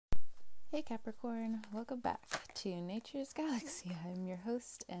Hey Capricorn, welcome back to Nature's Galaxy. I'm your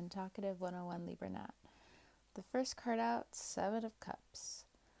host and talkative 101 Libra Nat. The first card out, Seven of Cups.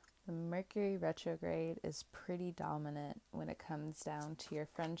 The Mercury retrograde is pretty dominant when it comes down to your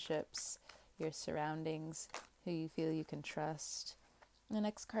friendships, your surroundings, who you feel you can trust. The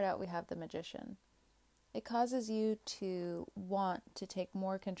next card out, we have the Magician. It causes you to want to take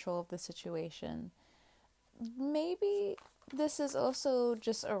more control of the situation. Maybe this is also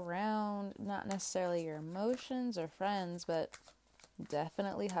just around not necessarily your emotions or friends, but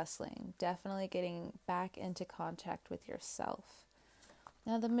definitely hustling, definitely getting back into contact with yourself.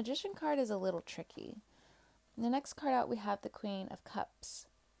 Now, the Magician card is a little tricky. The next card out, we have the Queen of Cups.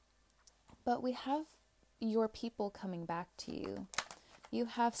 But we have your people coming back to you. You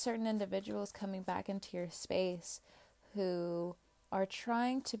have certain individuals coming back into your space who are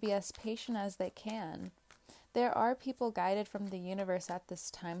trying to be as patient as they can. There are people guided from the universe at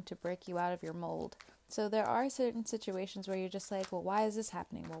this time to break you out of your mold. So there are certain situations where you're just like, well, why is this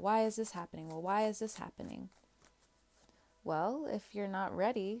happening? Well, why is this happening? Well, why is this happening? Well, if you're not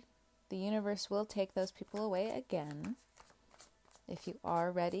ready, the universe will take those people away again. If you are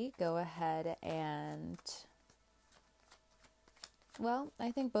ready, go ahead and, well,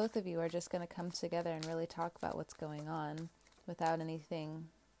 I think both of you are just going to come together and really talk about what's going on without anything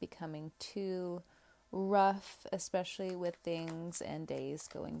becoming too rough, especially with things and days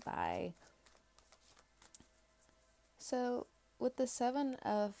going by. So with the Seven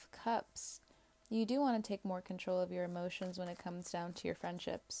of Cups, you do want to take more control of your emotions when it comes down to your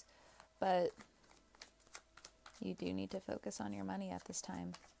friendships, but you do need to focus on your money at this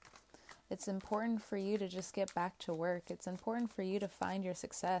time. It's important for you to just get back to work. It's important for you to find your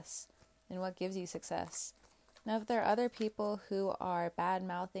success and what gives you success. Now, if there are other people who are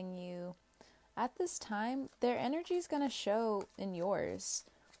bad-mouthing you, at this time, their energy is going to show in yours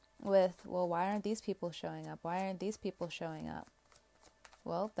with, well, why aren't these people showing up? Why aren't these people showing up?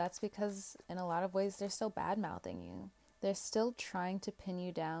 Well, that's because in a lot of ways, they're still bad-mouthing you. They're still trying to pin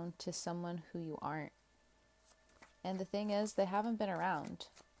you down to someone who you aren't. And the thing is, they haven't been around.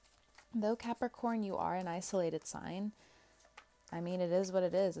 Though Capricorn, you are an isolated sign. I mean, it is what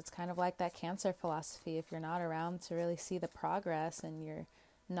it is. It's kind of like that Cancer philosophy. If you're not around to really see the progress and you're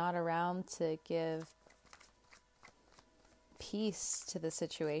not around to give peace to the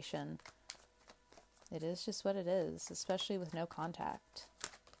situation, it is just what it is, especially with no contact.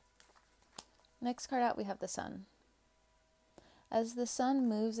 Next card out, we have the Sun. As the Sun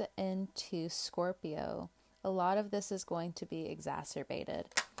moves into Scorpio, a lot of this is going to be exacerbated,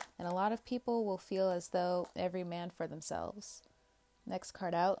 and a lot of people will feel as though every man for themselves. Next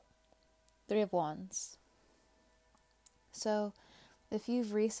card out, Three of Wands. So if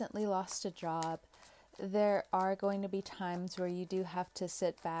you've recently lost a job, there are going to be times where you do have to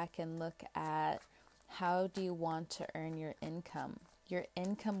sit back and look at how do you want to earn your income. Your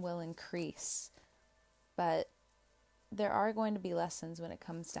income will increase, but there are going to be lessons when it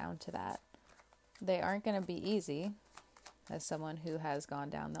comes down to that. They aren't going to be easy. As someone who has gone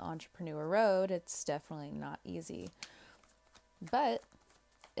down the entrepreneur road, it's definitely not easy. But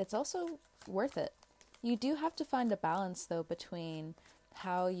it's also worth it. You do have to find a balance, though, between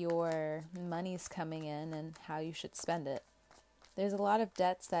how your money's coming in and how you should spend it. There's a lot of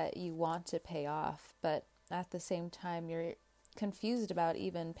debts that you want to pay off, but at the same time, you're confused about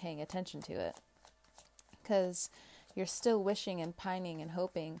even paying attention to it, because you're still wishing and pining and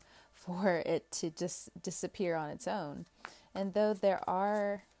hoping for it to just disappear on its own. And though there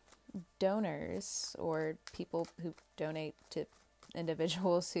are donors or people who donate to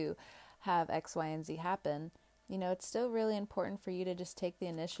individuals who have X, Y, and Z happen, it's still really important for you to just take the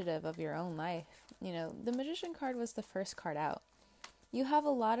initiative of your own life. The Magician card was the first card out. You have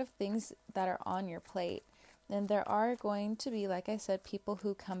a lot of things that are on your plate, and there are going to be, like I said, people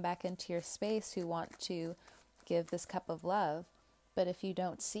who come back into your space who want to give this cup of love. But if you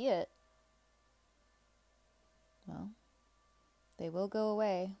don't see it, well, they will go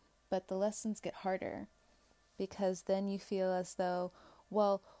away, but the lessons get harder, because then you feel as though,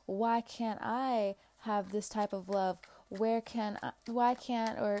 well, why can't I have this type of love? Why can't,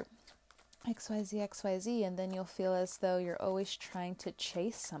 or XYZ, XYZ, and then you'll feel as though you're always trying to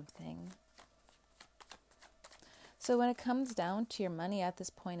chase something. So when it comes down to your money at this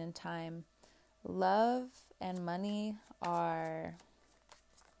point in time, love and money are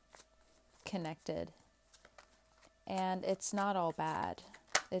connected. And it's not all bad.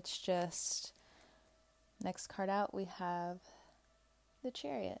 It's just, next card out, we have the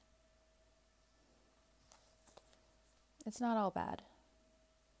Chariot. It's not all bad.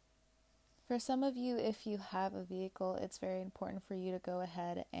 For some of you, if you have a vehicle, it's very important for you to go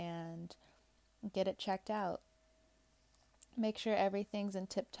ahead and get it checked out. Make sure everything's in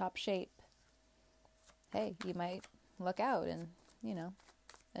tip-top shape. Hey, you might look out and,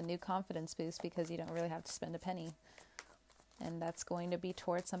 a new confidence boost because you don't really have to spend a penny. And that's going to be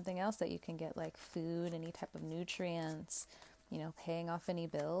towards something else that you can get, like food, any type of nutrients, paying off any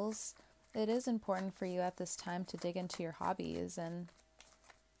bills. It is important for you at this time to dig into your hobbies and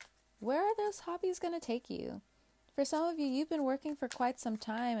where are those hobbies going to take you? For some of you, you've been working for quite some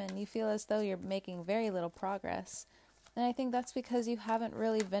time and you feel as though you're making very little progress. And I think that's because you haven't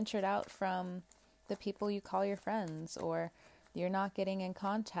really ventured out from the people you call your friends, or you're not getting in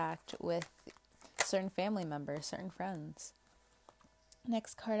contact with certain family members, certain friends.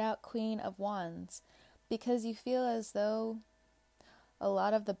 Next card out, Queen of Wands. Because you feel as though a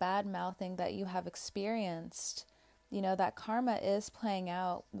lot of the bad mouthing that you have experienced, that karma is playing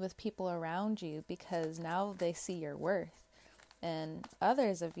out with people around you because now they see your worth. And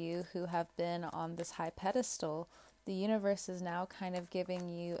others of you who have been on this high pedestal, the universe is now kind of giving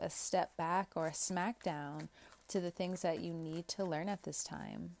you a step back or a smackdown to the things that you need to learn at this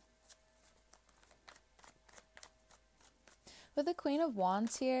time. With the Queen of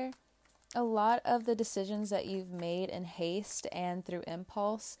Wands here, a lot of the decisions that you've made in haste and through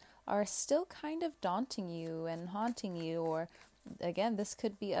impulse are still kind of daunting you and haunting you, or again, this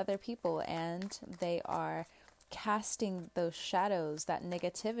could be other people and they are casting those shadows, that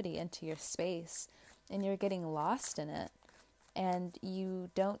negativity into your space, and you're getting lost in it, and you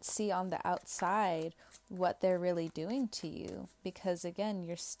don't see on the outside what they're really doing to you, because again,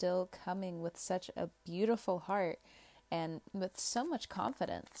 you're still coming with such a beautiful heart and with so much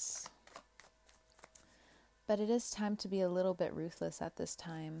confidence. But it is time to be a little bit ruthless at this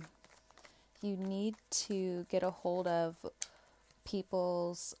time. You need to get a hold of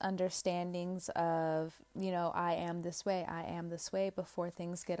people's understandings of, I am this way, before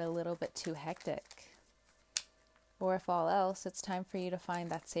things get a little bit too hectic. Or if all else, it's time for you to find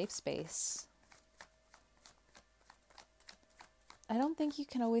that safe space. I don't think you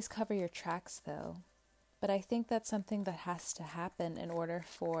can always cover your tracks though, but I think that's something that has to happen in order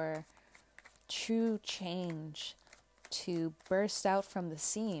for true change to burst out from the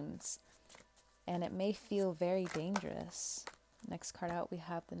seams, and it may feel very dangerous. Next card out, we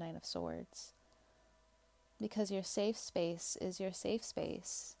have the Nine of Swords. Because your safe space is your safe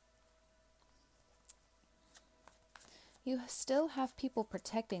space. You still have people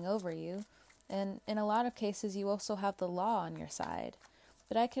protecting over you, and in a lot of cases you also have the law on your side.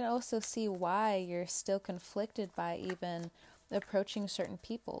 But I can also see why you're still conflicted by even approaching certain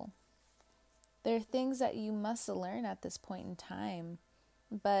people. There are things that you must learn at this point in time,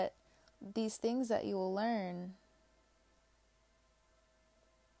 but these things that you will learn,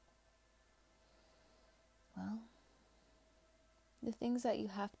 well, the things that you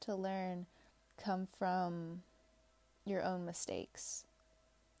have to learn come from your own mistakes.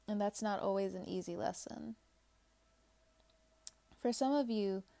 And that's not always an easy lesson. For some of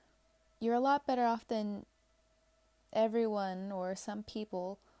you, you're a lot better off than everyone or some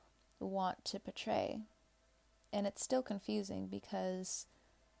people want to portray. And it's still confusing because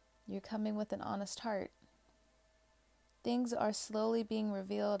you're coming with an honest heart. Things are slowly being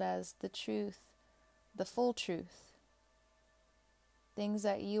revealed as the truth, the full truth. Things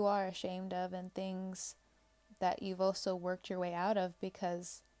that you are ashamed of and things that you've also worked your way out of,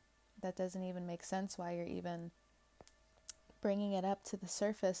 because that doesn't even make sense why you're even bringing it up to the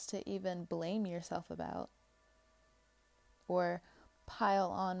surface to even blame yourself about or pile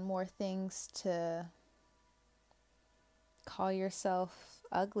on more things to call yourself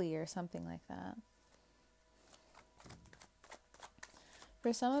ugly or something like that.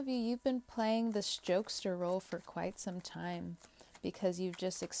 For some of you, you've been playing this jokester role for quite some time because you've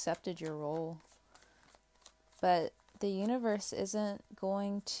just accepted your role. But the universe isn't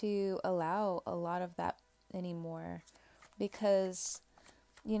going to allow a lot of that anymore because,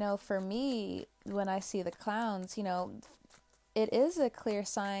 for me, when I see the clowns, it is a clear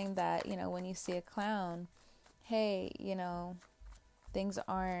sign that, when you see a clown, hey, things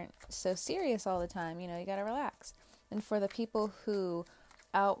aren't so serious all the time, you gotta relax. And for the people who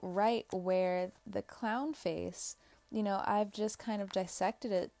outright wear the clown face, I've just kind of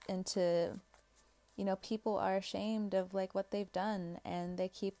dissected it into, people are ashamed of what they've done and they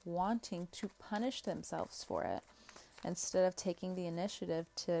keep wanting to punish themselves for it instead of taking the initiative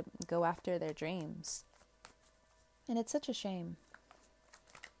to go after their dreams. And it's such a shame.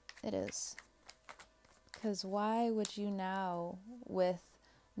 It is. Because why would you now, with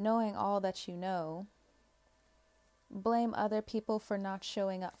knowing all that you know, blame other people for not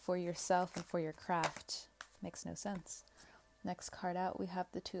showing up for yourself and for your craft. Makes no sense. Next card out, we have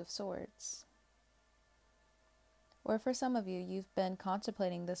the Two of Swords. Or for some of you, you've been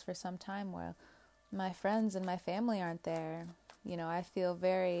contemplating this for some time where my friends and my family aren't there. You know, I feel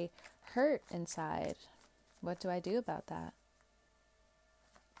very hurt inside. What do I do about that?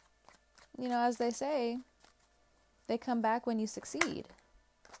 You know, as they say, they come back when you succeed.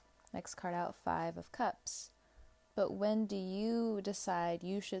 Next card out, Five of Cups. But when do you decide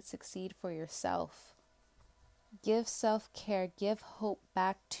you should succeed for yourself? Give self-care, give hope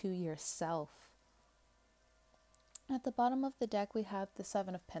back to yourself. At the bottom of the deck, we have the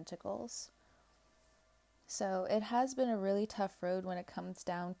Seven of Pentacles. So it has been a really tough road when it comes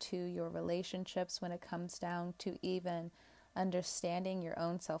down to your relationships, when it comes down to even understanding your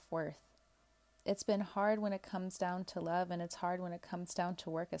own self-worth. It's been hard when it comes down to love, and it's hard when it comes down to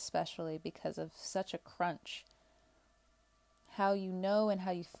work, especially because of such a crunch. How you know and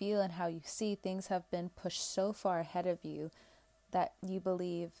how you feel and how you see things have been pushed so far ahead of you that you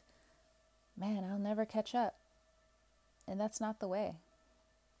believe, man, I'll never catch up. And that's not the way.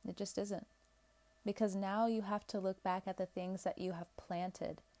 It just isn't. Because now you have to look back at the things that you have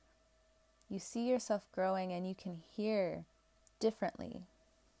planted. You see yourself growing and you can hear differently.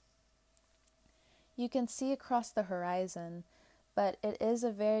 You can see across the horizon, but it is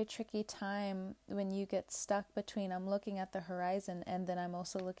a very tricky time when you get stuck between I'm looking at the horizon and then I'm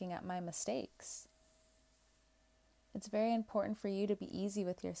also looking at my mistakes. It's very important for you to be easy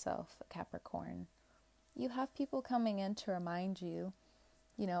with yourself, Capricorn. You have people coming in to remind you,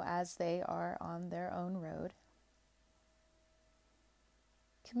 you know, as they are on their own road.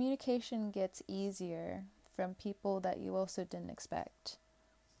 Communication gets easier from people that you also didn't expect.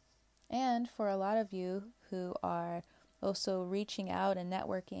 And for a lot of you who are also reaching out and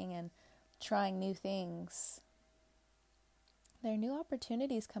networking and trying new things, there are new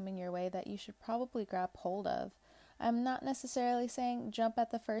opportunities coming your way that you should probably grab hold of. I'm not necessarily saying jump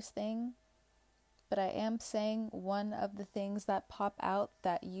at the first thing, but I am saying one of the things that pop out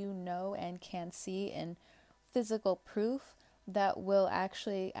that you know and can see in physical proof that will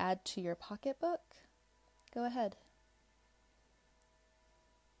actually add to your pocketbook, go ahead.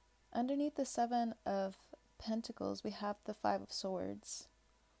 Underneath the Seven of Pentacles, we have the Five of Swords.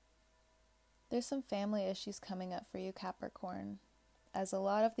 There's some family issues coming up for you, Capricorn, as a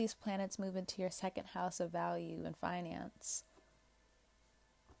lot of these planets move into your second house of value and finance.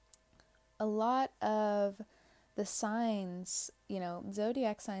 A lot of the signs, you know,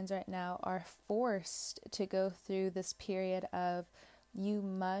 zodiac signs right now are forced to go through this period of you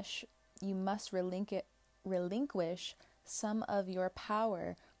must relinquish some of your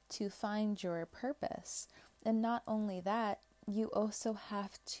power to find your purpose. And not only that, you also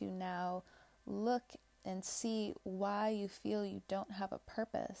have to now look and see why you feel you don't have a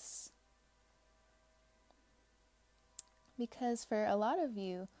purpose. Because for a lot of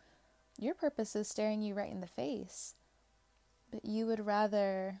you, your purpose is staring you right in the face. But you would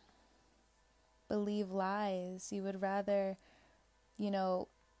rather believe lies. You would rather, you know,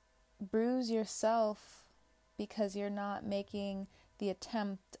 bruise yourself because you're not making the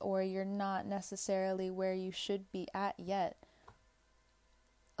attempt or you're not necessarily where you should be at yet.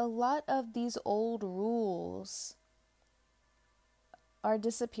 A lot of these old rules are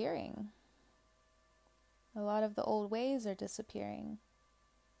disappearing. A lot of the old ways are disappearing.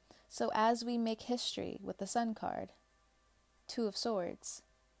 So as we make history with the Sun card, Two of Swords,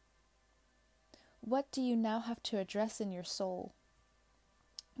 what do you now have to address in your soul?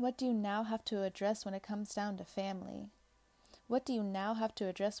 What do you now have to address when it comes down to family? What do you now have to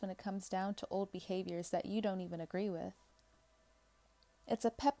address when it comes down to old behaviors that you don't even agree with? It's a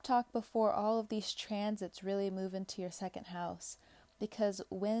pep talk before all of these transits really move into your second house. Because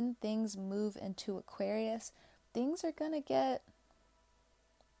when things move into Aquarius, things are going to get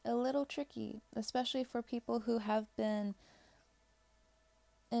a little tricky, especially for people who have been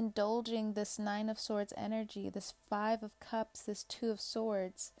indulging this Nine of Swords energy, this Five of Cups, this Two of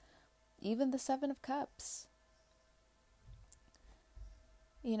Swords, even the Seven of Cups.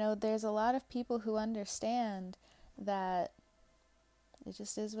 You know, there's a lot of people who understand that it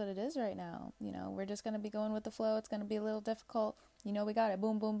just is what it is right now. You know, we're just going to be going with the flow. It's going to be a little difficult. You know, we got it.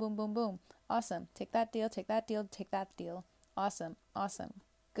 Boom, boom, boom, boom, boom. Awesome. Take that deal, take that deal, take that deal. Awesome, awesome.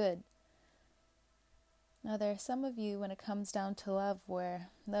 Good. Now, there are some of you, when it comes down to love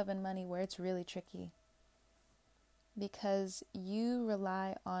and money, where it's really tricky. Because you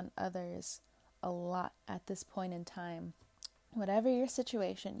rely on others a lot at this point in time. Whatever your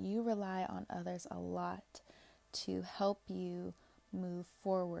situation, you rely on others a lot to help you move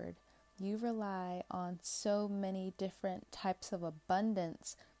forward. You rely on so many different types of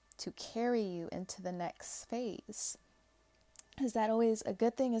abundance to carry you into the next phase. Is that always a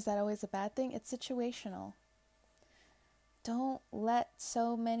good thing? Is that always a bad thing? It's situational. Don't let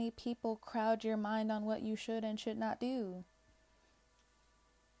so many people crowd your mind on what you should and should not do.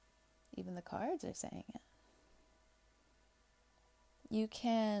 Even the cards are saying it. You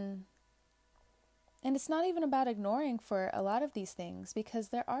can, and it's not even about ignoring for a lot of these things, because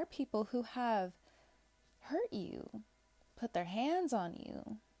there are people who have hurt you, put their hands on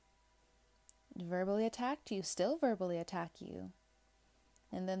you, verbally attacked you, still verbally attack you.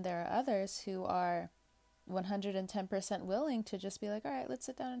 And then there are others who are 110% willing to just be like, all right, let's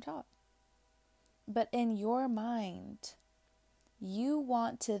sit down and talk. But in your mind, you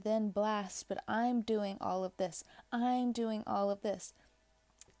want to then blast, but I'm doing all of this. I'm doing all of this.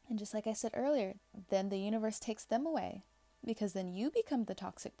 And just like I said earlier, then the universe takes them away, because then you become the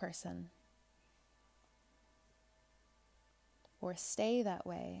toxic person. Or stay that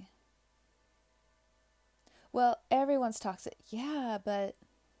way. Well, everyone's toxic. Yeah, but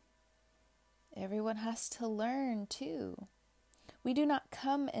everyone has to learn too. We do not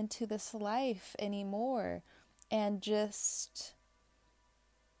come into this life anymore and just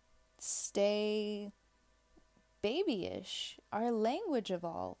stay babyish. Our language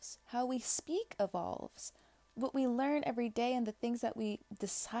evolves. How we speak evolves. What we learn every day and the things that we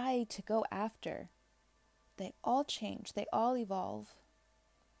decide to go after, they all change. They all evolve.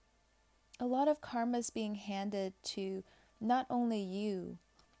 A lot of karma is being handed to not only you,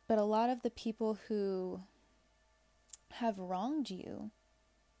 but a lot of the people who have wronged you.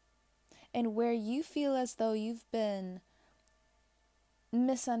 And where you feel as though you've been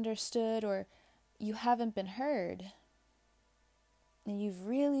misunderstood or you haven't been heard, and you've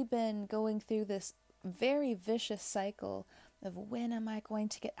really been going through this very vicious cycle of, when am I going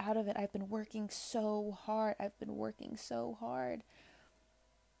to get out of it? I've been working so hard.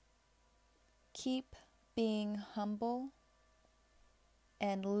 Keep being humble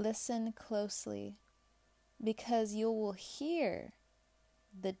and listen closely, because you will hear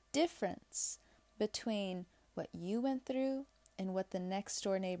the difference between what you went through and what the next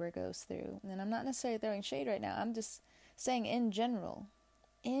door neighbor goes through. And I'm not necessarily throwing shade right now. I'm just saying in general,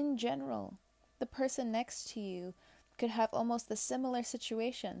 the person next to you could have almost a similar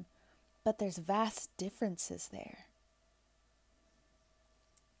situation, but there's vast differences there.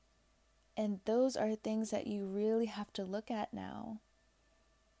 And those are things that you really have to look at now,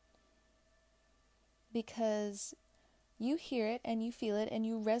 because you hear it and you feel it and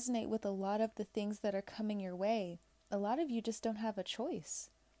you resonate with a lot of the things that are coming your way. A lot of you just don't have a choice.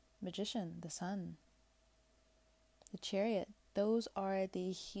 Magician, the Sun, the Chariot, those are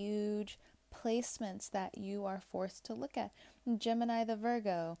the huge placements that you are forced to look at. Gemini, the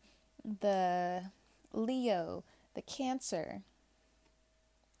Virgo, the Leo, the Cancer.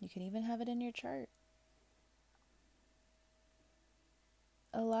 You can even have it in your chart.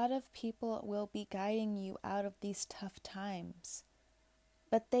 A lot of people will be guiding you out of these tough times,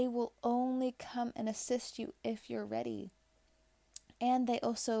 but they will only come and assist you if you're ready. And they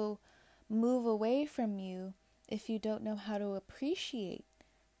also move away from you if you don't know how to appreciate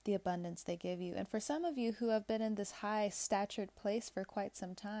the abundance they give you. And for some of you who have been in this high statured place for quite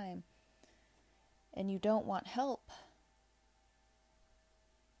some time, and you don't want help,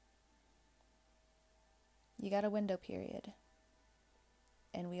 you got a window period.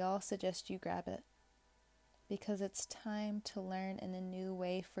 And we all suggest you grab it, because it's time to learn in a new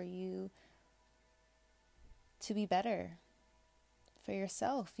way for you to be better for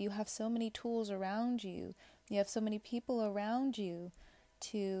yourself. You have so many tools around you. You have so many people around you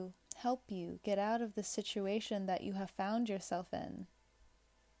to help you get out of the situation that you have found yourself in.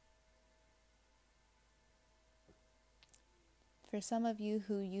 For some of you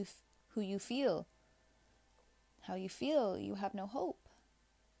who you feel, how you feel, you have no hope.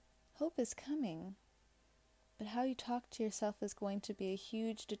 Hope is coming, but how you talk to yourself is going to be a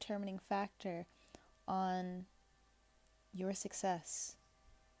huge determining factor on your success.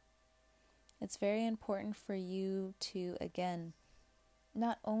 It's very important for you to, again,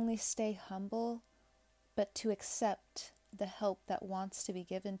 not only stay humble, but to accept the help that wants to be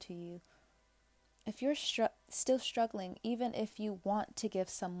given to you. If you're still struggling, even if you want to give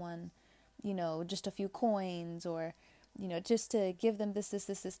someone, just a few coins, or just to give them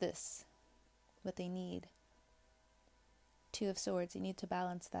this, what they need. 2 of Swords, you need to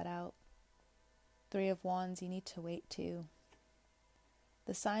balance that out. 3 of Wands, you need to wait too.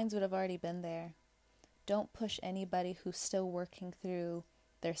 The signs would have already been there. Don't push anybody who's still working through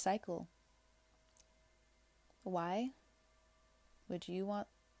their cycle. Why would you want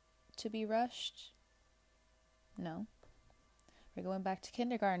to be rushed? No. We're going back to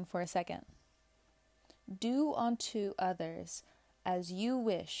kindergarten for a second. Do unto others as you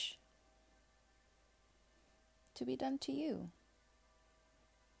wish to be done to you.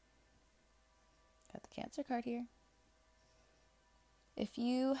 Got the Cancer card here. If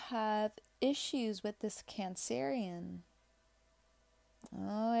you have issues with this Cancerian,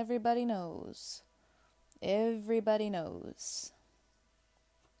 oh, everybody knows. Everybody knows.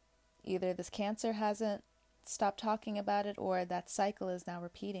 Either this Cancer hasn't stopped talking about it, or that cycle is now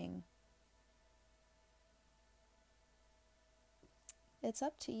repeating. It's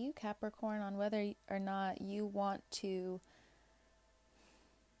up to you, Capricorn, on whether or not you want to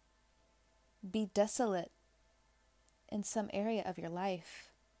be desolate in some area of your life,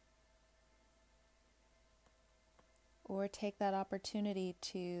 or take that opportunity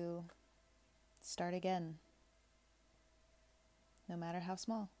to start again, no matter how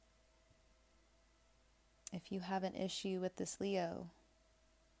small. If you have an issue with this Leo,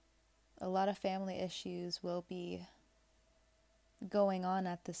 a lot of family issues will be going on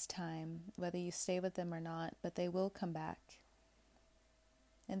at this time, whether you stay with them or not, but they will come back.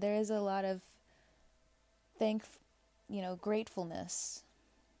 And there is a lot of gratefulness.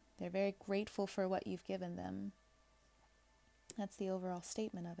 They're very grateful for what you've given them. That's the overall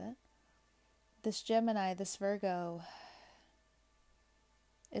statement of it. This Gemini, this Virgo,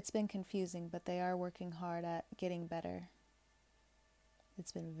 it's been confusing, but they are working hard at getting better.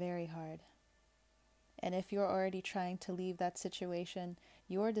 It's been very hard. And if you're already trying to leave that situation,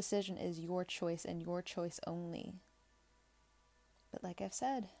 your decision is your choice and your choice only. But like I've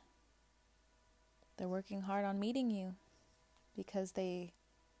said, they're working hard on meeting you because they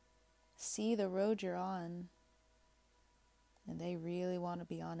see the road you're on and they really want to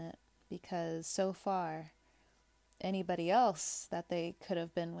be on it, because so far anybody else that they could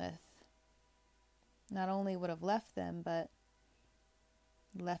have been with not only would have left them, but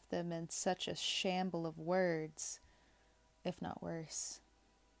left them in such a shamble of words, if not worse.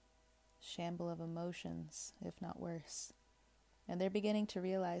 Shamble of emotions, if not worse. And they're beginning to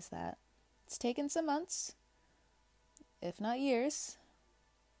realize that. It's taken some months, if not years,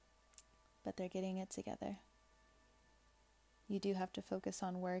 but they're getting it together. You do have to focus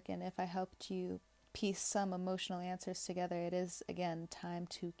on work, and if I helped you piece some emotional answers together, it is, again, time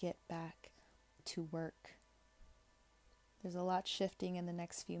to get back to work. There's a lot shifting in the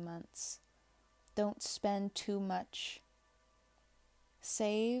next few months. Don't spend too much.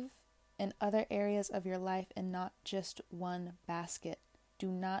 Save in other areas of your life and not just one basket. Do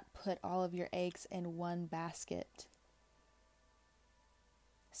not put all of your eggs in one basket.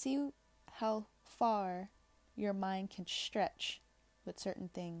 See how far your mind can stretch with certain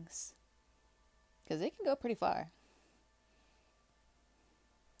things, because it can go pretty far.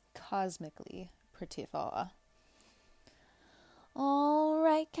 Cosmically pretty far. All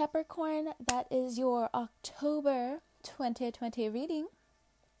right, Capricorn, that is your October 2020 reading.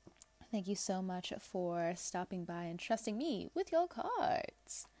 Thank you so much for stopping by and trusting me with your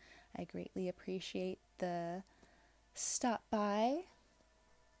cards. I greatly appreciate the stop by.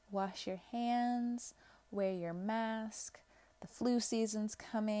 Wash your hands, wear your mask. The flu season's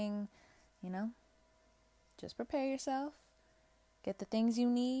coming, just prepare yourself. Get the things you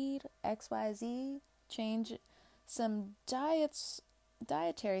need, XYZ, change some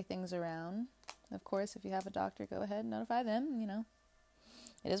dietary things around. Of course, if you have a doctor, go ahead and notify them,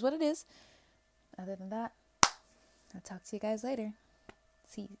 It is what it is. Other than that, I'll talk to you guys later.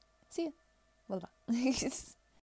 See you. Bye-bye.